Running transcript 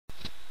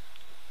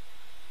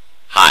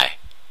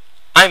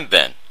I'm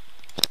Ben,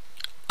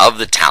 of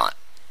the talent.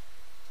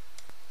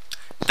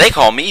 They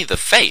call me the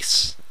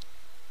face,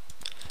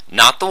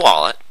 not the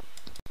wallet,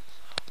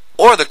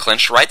 or the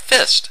clenched right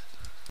fist.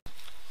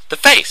 The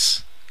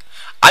face.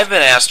 I've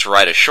been asked to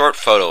write a short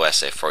photo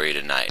essay for you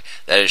tonight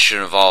that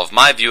should involve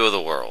my view of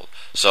the world.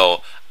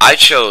 So I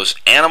chose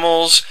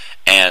animals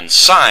and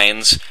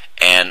signs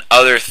and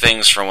other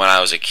things from when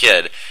I was a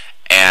kid,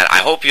 and I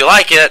hope you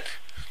like it.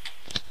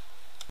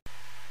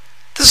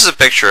 This is a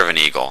picture of an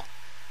eagle.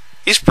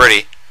 He's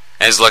pretty,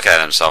 and he's looking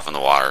at himself in the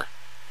water.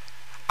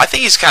 I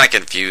think he's kind of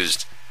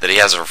confused that he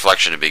has a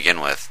reflection to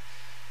begin with.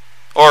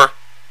 Or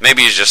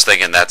maybe he's just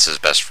thinking that's his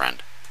best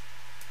friend.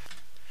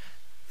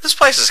 This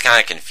place is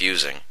kind of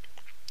confusing.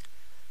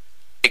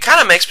 It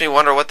kind of makes me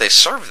wonder what they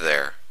serve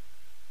there.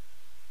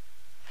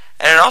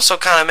 And it also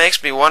kind of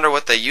makes me wonder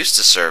what they used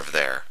to serve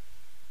there.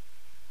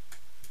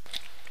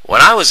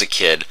 When I was a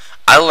kid,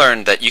 I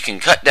learned that you can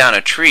cut down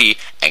a tree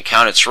and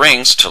count its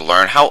rings to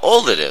learn how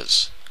old it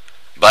is.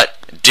 But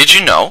did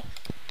you know?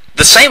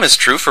 The same is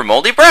true for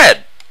moldy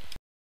bread.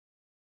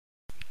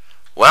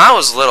 When I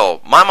was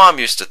little, my mom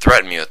used to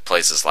threaten me with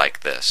places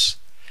like this.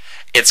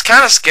 It's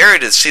kind of scary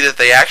to see that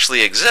they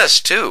actually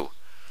exist, too.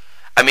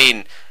 I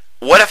mean,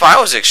 what if I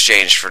was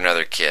exchanged for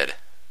another kid?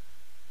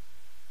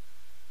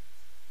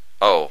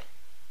 Oh.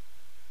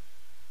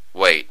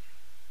 Wait.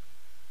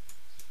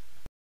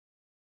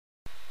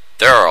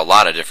 There are a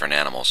lot of different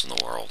animals in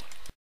the world.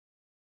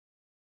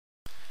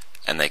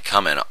 And they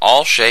come in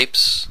all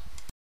shapes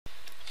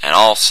and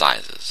all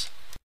sizes.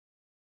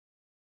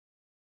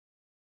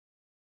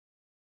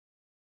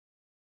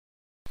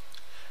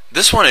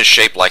 This one is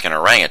shaped like an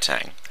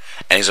orangutan,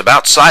 and he's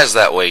about sized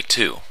that way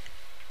too.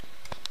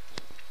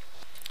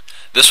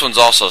 This one's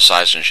also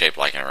sized and shaped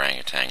like an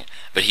orangutan,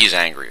 but he's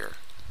angrier.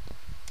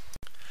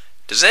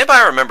 Does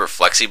anybody remember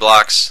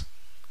FlexiBlocks?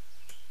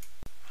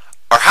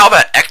 Or how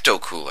about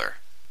Ecto-Cooler?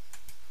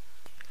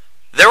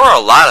 There were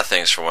a lot of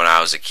things from when I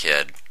was a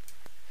kid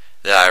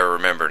that I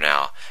remember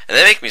now, and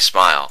they make me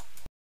smile.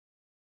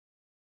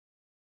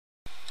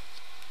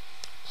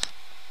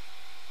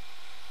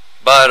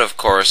 But, of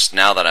course,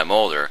 now that I'm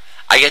older,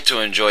 I get to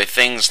enjoy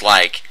things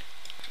like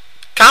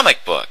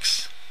comic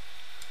books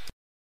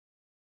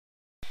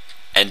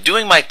and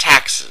doing my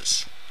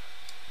taxes.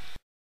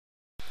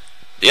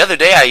 The other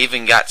day I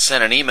even got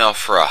sent an email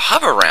for a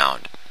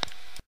Hover-Round.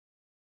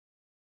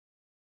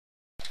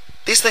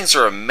 These things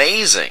are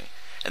amazing,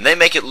 and they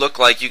make it look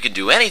like you can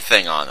do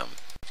anything on them.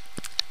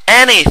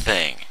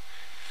 Anything!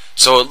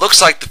 So it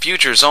looks like the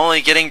future's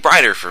only getting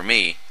brighter for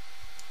me.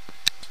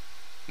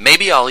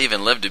 Maybe I'll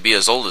even live to be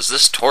as old as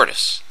this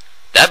tortoise.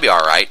 That'd be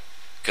alright,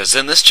 because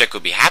then this chick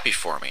would be happy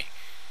for me.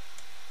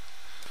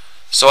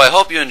 So I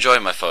hope you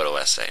enjoyed my photo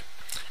essay,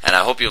 and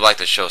I hope you liked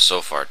the show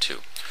so far too.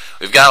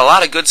 We've got a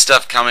lot of good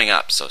stuff coming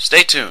up, so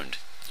stay tuned.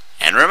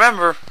 And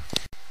remember,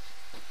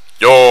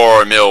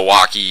 you're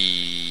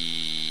Milwaukee.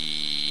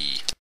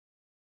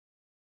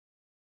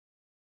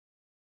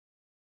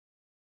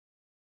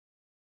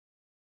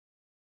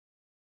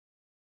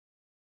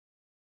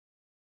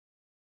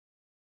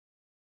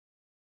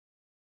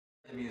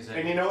 Music.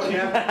 And you know what?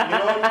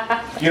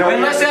 You know what?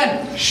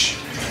 Listen. Shh.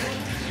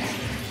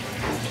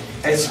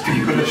 It's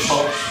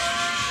beautiful.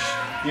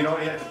 You know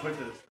what you have to put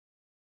this.